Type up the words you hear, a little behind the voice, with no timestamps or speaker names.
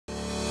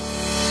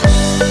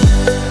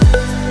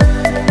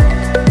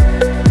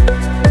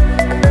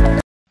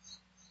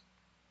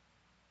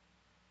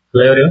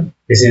Hello everyone,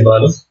 this is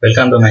Balu.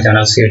 Welcome to my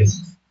channel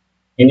series.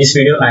 In this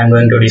video, I am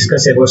going to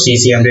discuss about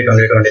Ccmt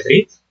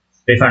 2023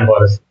 refund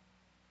policy.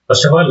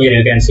 First of all, here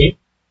you can see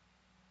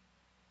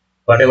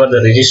whatever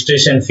the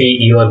registration fee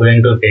you are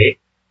going to pay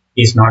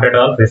is not at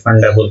all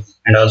refundable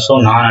and also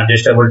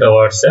non-adjustable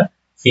towards the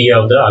fee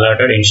of the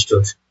allotted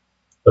institute.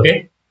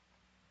 Okay,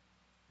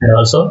 and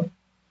also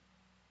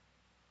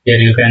here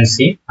you can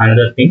see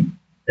another thing,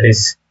 that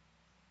is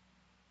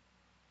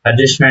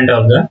adjustment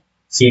of the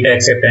seat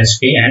acceptance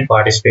fee and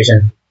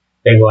participation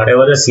fee. Like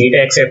whatever the seat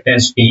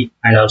acceptance fee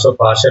and also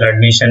partial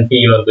admission fee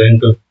you are going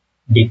to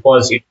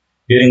deposit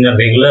during the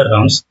regular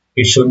rounds,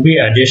 it should be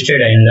adjusted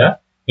in the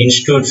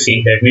institute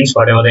fee. That means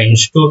whatever the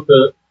institute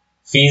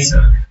fees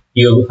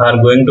you are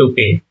going to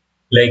pay,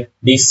 like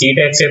the seat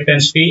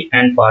acceptance fee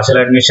and partial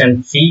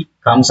admission fee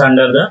comes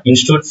under the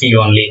institute fee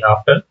only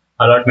after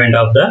allotment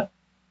of the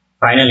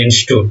final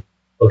institute.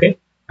 Okay,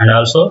 and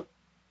also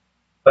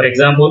for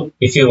example,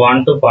 if you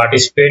want to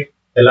participate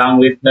along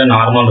with the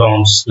normal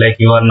rounds, like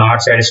you are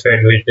not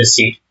satisfied with the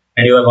seat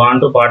and you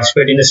want to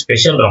participate in the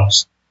special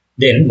rounds,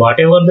 then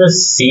whatever the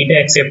seat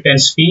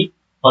acceptance fee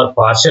or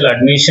partial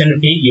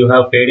admission fee you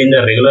have paid in the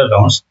regular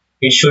rounds,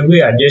 it should be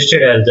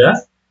adjusted as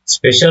the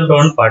special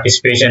round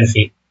participation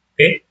fee.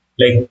 Okay,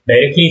 like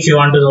directly if you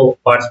want to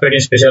participate in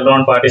special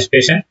round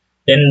participation,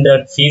 then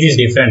the fee is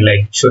different,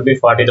 like it should be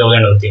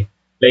 40,000 rupee.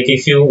 Like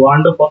if you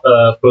want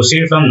to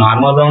proceed from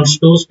normal rounds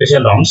to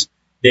special rounds,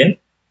 then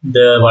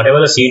the whatever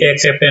the seat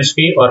acceptance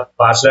fee or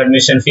partial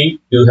admission fee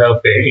you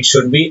have paid, it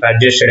should be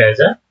adjusted as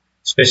a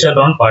special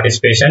round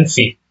participation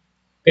fee.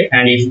 Okay,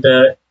 and if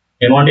the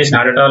amount is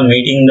not at all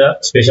meeting the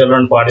special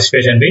round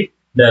participation fee,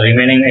 the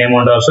remaining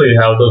amount also you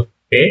have to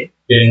pay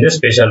during the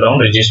special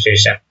round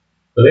registration.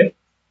 Okay,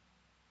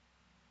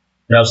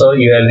 and also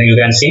you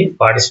can see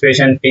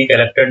participation fee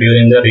collected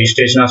during the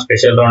registration of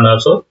special round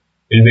also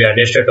will be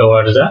adjusted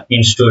towards the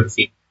institute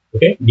fee.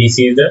 Okay, this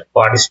is the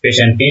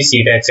participation fee,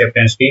 seat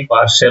acceptance fee,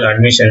 partial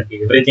admission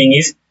fee. Everything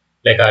is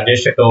like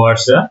adjusted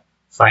towards the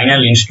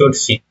final institute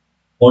fee.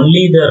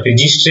 Only the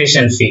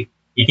registration fee,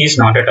 it is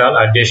not at all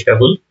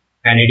adjustable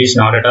and it is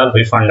not at all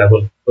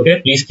refundable.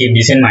 Okay, please keep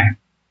this in mind.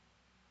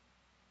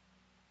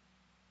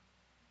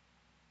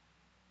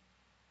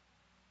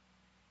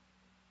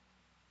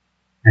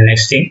 And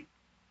next thing,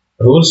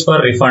 rules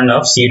for refund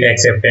of seat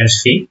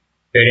acceptance fee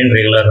paid in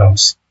regular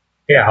rounds.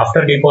 Okay,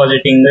 after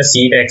depositing the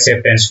seat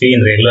acceptance fee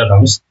in regular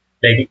rounds,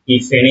 like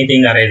if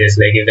anything arises,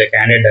 like if the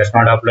candidate does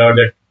not upload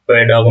the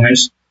required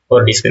documents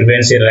or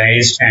discrepancy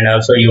raised, and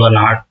also you are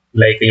not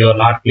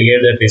clear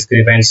the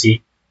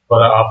discrepancy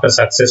for after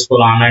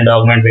successful online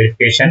document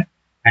verification,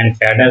 and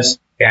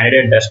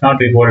candidate does not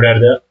report at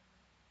the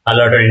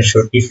allotted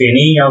institute. If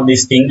any of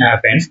these things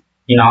happens,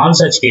 in all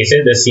such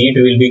cases, the seat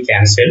will be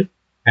cancelled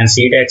and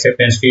seat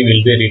acceptance fee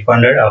will be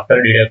refunded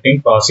after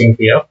deducting processing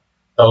fee of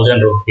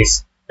 1000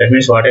 rupees. That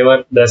means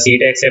whatever the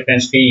seat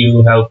acceptance fee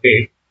you have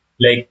paid,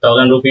 like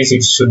 1000 rupees,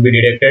 it should be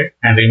deducted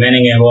and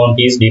remaining amount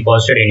is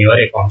deposited in your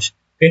account.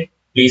 Okay,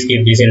 please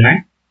keep this in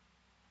mind.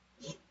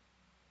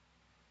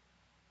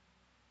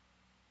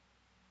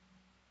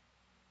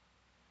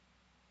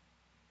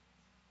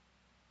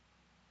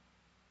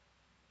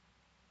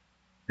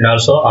 And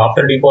also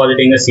after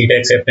depositing the seat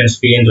acceptance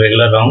fee in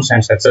regular rounds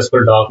and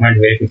successful document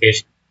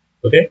verification,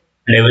 okay,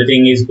 and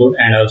everything is good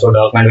and also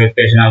document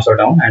verification also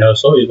down and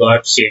also you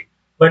got seat.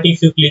 But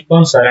if you click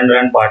on surrender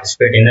and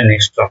participate in the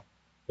next round,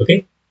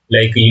 okay,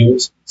 like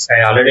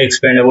I already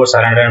explained about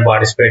surrender and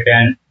participate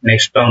and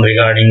next round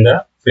regarding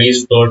the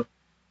freeze float,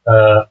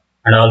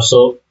 and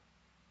also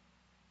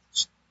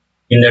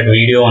in that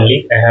video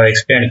only I have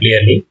explained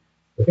clearly.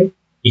 Okay,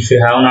 if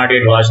you have not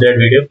yet watched that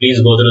video, please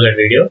go through that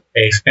video. I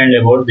explained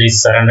about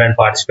this surrender and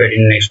participate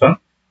in the next round.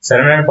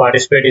 Surrender and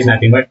participate is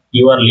nothing but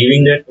you are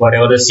leaving that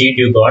whatever the seat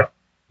you got,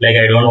 like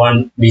I don't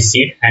want this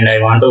seat and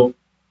I want to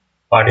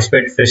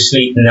participate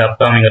freshly in the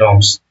upcoming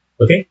rounds.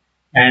 Okay,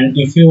 and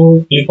if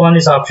you click on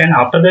this option,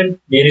 after that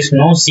there is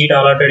no seat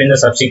allotted in the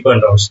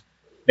subsequent rounds.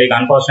 Like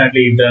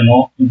unfortunately, if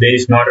there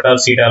is not at all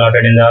seat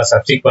allotted in the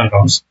subsequent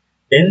rounds,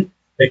 then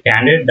the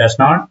candidate does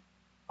not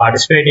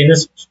participate in the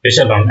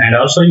special round and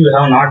also you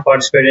have not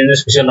participated in the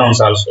special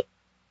rounds also.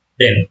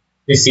 Then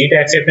the seat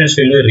acceptance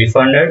will be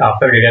refunded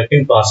after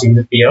deducting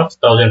processing fee of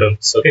 1000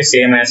 rupees. Okay,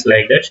 same as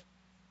like that.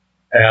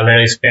 I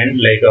already explained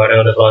like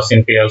whatever the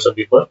processing fee also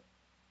before.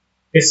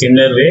 A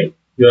similar way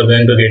you are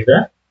going to get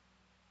the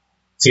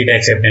seat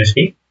acceptance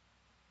fee.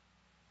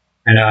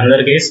 And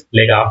another case,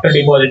 like after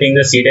depositing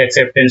the seat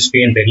acceptance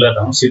fee in regular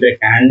rounds, if the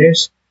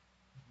candidate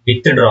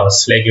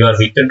withdraws, like you are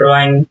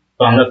withdrawing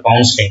from the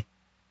counseling,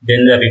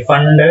 then the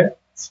refunded,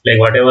 like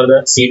whatever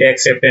the seat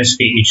acceptance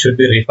fee, it should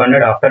be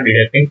refunded after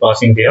deducting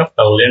processing fee of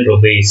 1000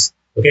 rupees.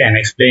 Okay, I am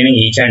explaining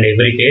each and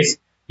every case.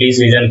 Please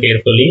listen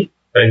carefully.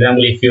 For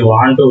example, if you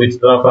want to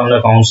withdraw from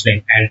the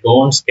counseling and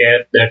don't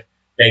scare that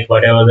like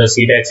whatever the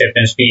seat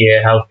acceptance fee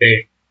I have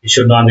paid, it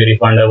should not be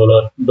refundable,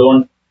 or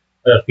don't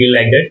feel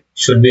like that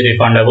should be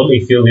refundable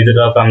if you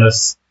withdraw from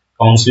this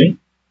counseling.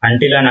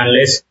 until and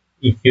unless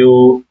if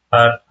you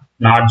are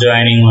not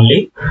joining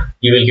only,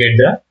 you will get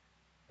the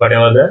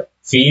whatever the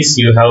fees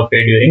you have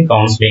paid during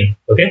counseling.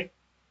 Okay.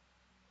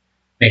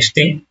 Next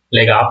thing,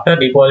 like after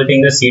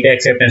depositing the seat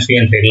acceptance fee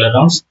in regular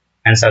rounds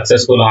and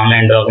successful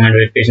online document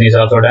verification is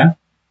also done,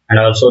 and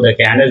also the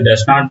candidate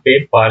does not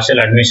pay partial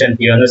admission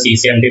fee on the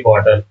CCMT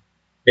portal,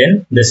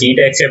 then the seat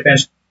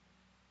acceptance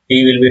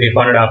fee will be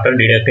refunded after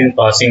deducting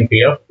processing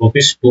fee of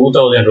rupees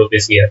 2000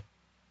 rupees here.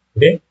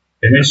 Okay,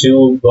 that means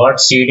you got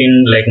seat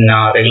in like in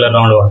regular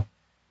round 1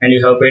 and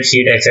you have paid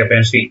seat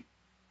acceptance fee,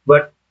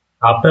 but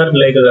after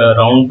like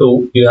round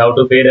 2 you have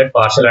to pay that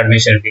partial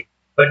admission fee,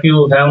 but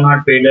you have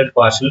not paid that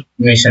partial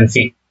admission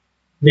fee.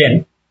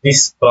 Then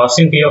this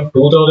processing fee of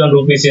 2000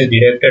 rupees is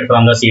deducted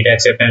from the seat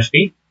acceptance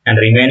fee and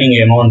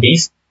remaining amount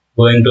is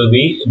going to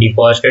be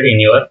deposited in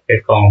your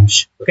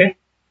account. Okay,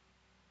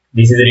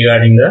 this is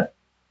regarding the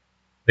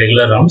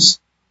regular rounds.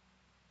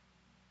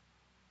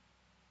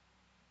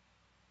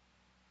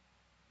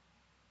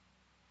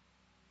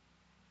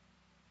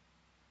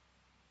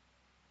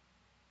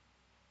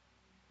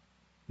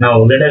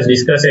 Now let us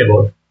discuss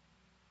about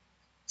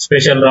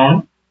special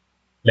round,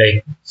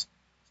 like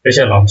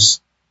special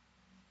rounds.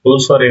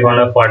 Rules for refund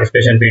of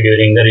participation fee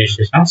during the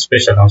registration of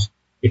special rounds.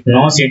 If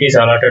no seat is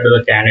allotted to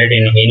the candidate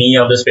in any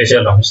of the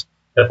special rounds,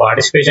 the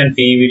participation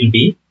fee will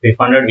be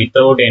refunded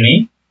without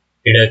any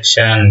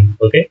deduction.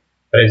 Okay.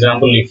 For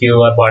example, if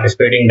you are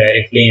participating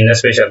directly in the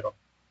special round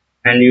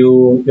and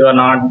you are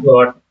not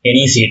got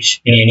any seats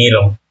in any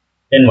round,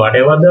 then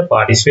whatever the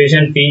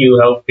participation fee you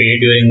have paid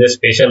during the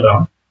special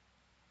round,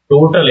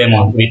 total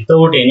amount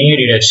without any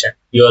deduction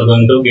you are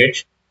going to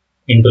get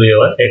into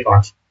your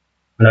account.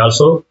 And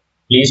also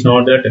please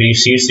note that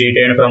seats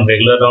retained from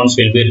regular rounds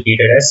will be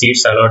treated as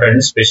seats allotted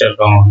in special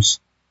rounds.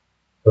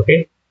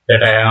 Okay,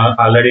 that I have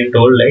already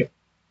told, like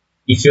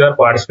if you are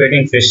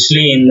participating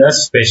freshly in the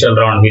special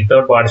round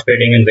without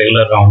participating in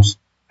regular rounds,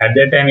 at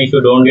that time if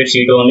you don't get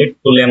seat only,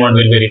 full amount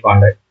will be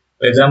refunded.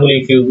 For example,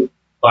 if you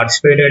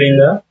participated in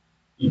the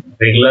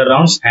regular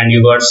rounds and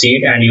you got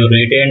seat and you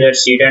retained that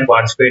seat and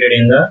participated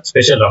in the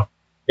special round,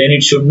 then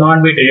it should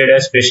not be treated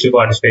as fresh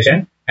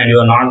participation and you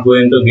are not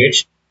going to get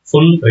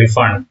full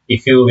refund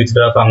if you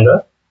withdraw from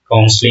the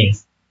counseling.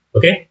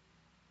 Okay.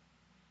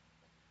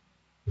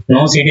 If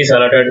no seat is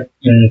allotted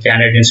in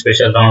candidate in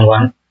special round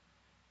 1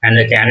 and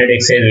the candidate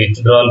exercise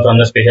withdrawal from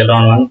the special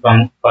round 1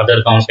 from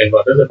further counseling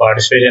process, the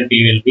participation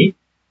fee will be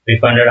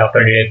refunded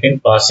after deducting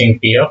processing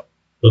fee of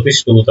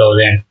rupees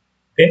 2000.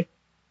 Okay.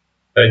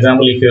 For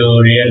example, if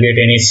you didn't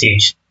get any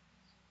seats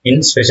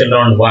in special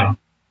round 1,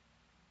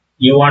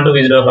 you want to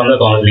withdraw from the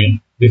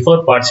counseling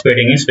before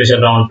participating in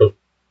special round 2,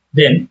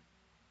 then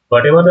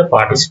whatever the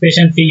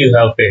participation fee you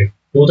have paid,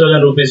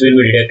 2000 rupees will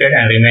be deducted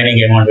and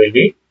remaining amount will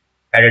be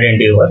added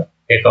into your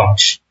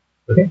account.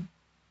 Okay.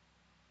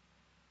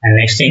 And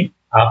next thing,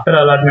 after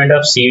allotment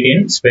of seat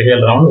in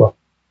special round 1,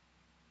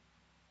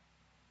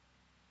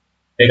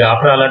 like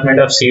after allotment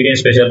of seat in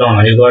special round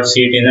 1, you got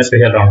seat in the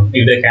special round.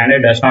 If the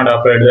candidate does not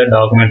upload the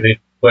document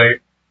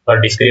required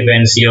for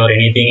discrepancy or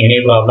anything,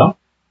 any problem,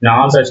 in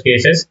all such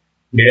cases,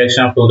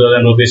 deduction of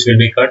 2000 rupees will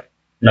be cut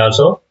and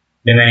also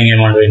remaining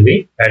amount will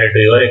be added to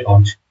your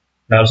account.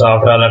 And also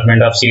after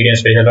allotment of seat in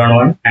special round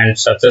 1 and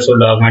successful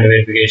document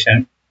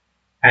verification,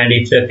 and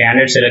if the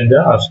candidate select the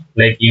option,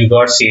 like you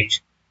got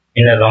seat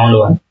in the round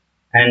 1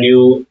 and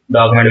you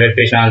document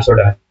verification also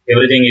done,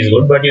 everything is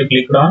good, but you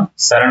clicked on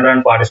surrender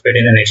and participate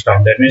in the next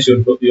round. That means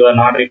you are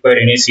not required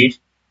any seat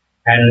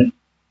and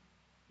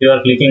you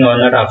are clicking on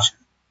that option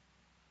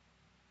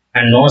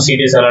and no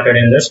seat is allotted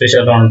in the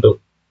special round 2.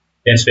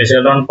 Then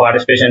special round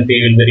participation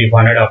fee will be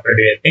refunded after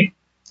deducting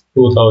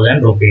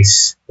 2000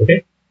 rupees.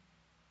 Okay.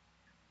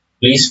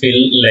 Please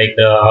fill like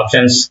the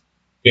options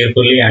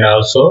carefully and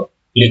also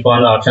click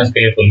on the options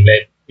carefully.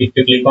 Like if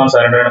you click on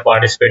surrender and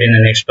participate in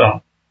the next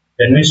round,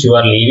 that means you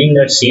are leaving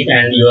that seat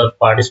and you are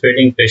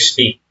participating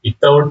freshly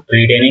without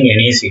retaining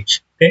any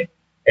seats. Okay.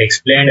 I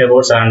explained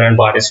about surrender and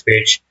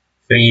participate,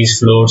 freeze,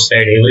 float,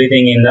 slide,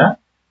 everything in the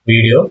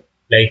video.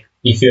 Like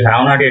if you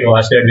have not yet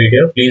watched that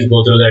video, please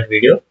go through that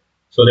video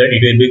so that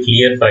it will be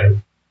clear for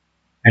you.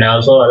 And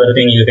also other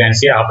thing you can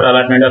see, after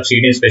allotment of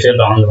seat in special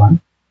round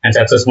 1 and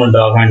successful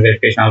document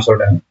verification also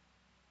done,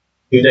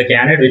 if the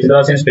candidate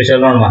withdraws in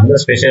special round 1, the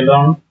special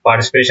round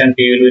participation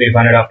fee will be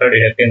refunded after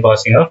deducting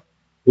processing of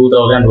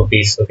 2000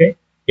 rupees. Okay.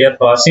 Here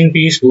processing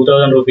fee is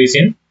 2000 rupees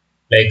in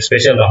like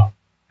special round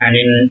and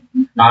in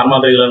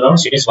normal regular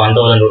rounds it is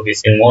 1000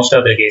 rupees in most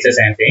of the cases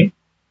I am saying.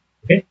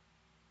 Okay.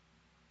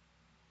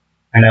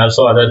 And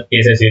also other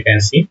cases you can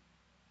see.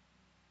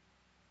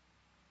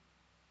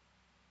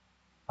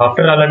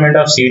 After allotment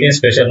of seat in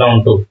special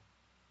round 2,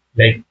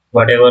 like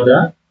whatever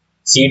the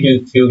seat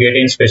you get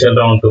in special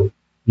round 2,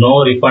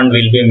 no refund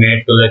will be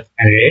made to the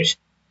candidates.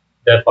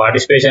 The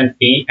participation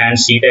fee and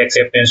seat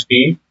acceptance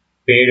fee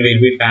paid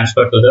will be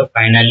transferred to the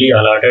finally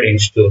allotted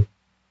institute.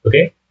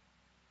 Okay.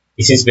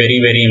 This is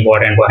very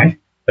important point.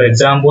 For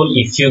example,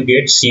 if you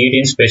get seat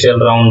in special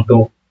round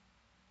 2,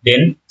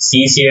 then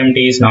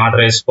CCMT is not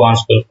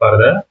responsible for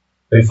the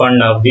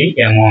refund of the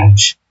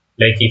amount.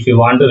 Like if you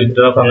want to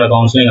withdraw from the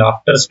counseling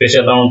after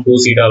special round 2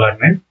 seat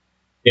allotment,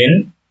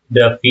 then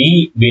the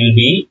fee will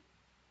be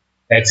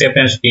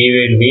acceptance fee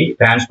will be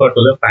transferred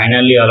to the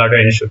finally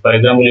allotted institute. For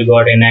example, you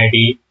got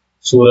NIT,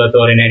 Surat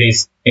or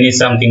NIT, any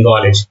something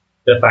college.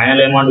 The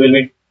final amount will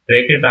be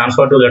directly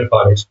transferred to that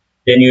college.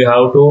 Then you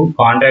have to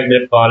contact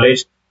that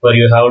college or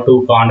you have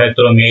to contact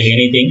through mail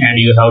anything and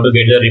you have to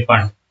get the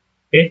refund.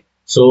 Okay.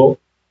 So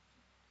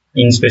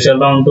in special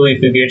round 2,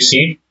 if you get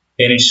seat,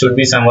 then it should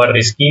be somewhat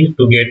risky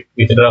to get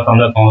withdraw from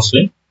the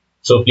counseling.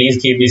 So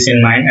please keep this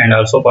in mind and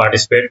also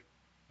participate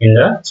in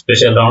the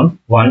special round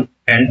 1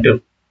 and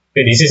 2.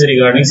 Okay, this is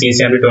regarding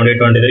Ccmt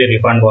 2023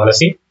 refund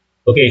policy.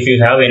 Okay, if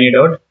you have any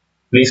doubt,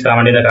 please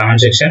comment in the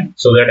comment section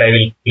so that I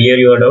will clear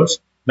your doubts.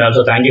 And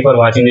also thank you for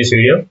watching this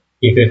video.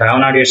 If you have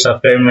not yet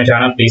subscribed my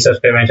channel, please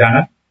subscribe my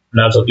channel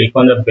and also click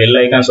on the bell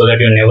icon so that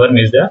you never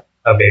miss the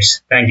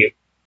updates. Thank you.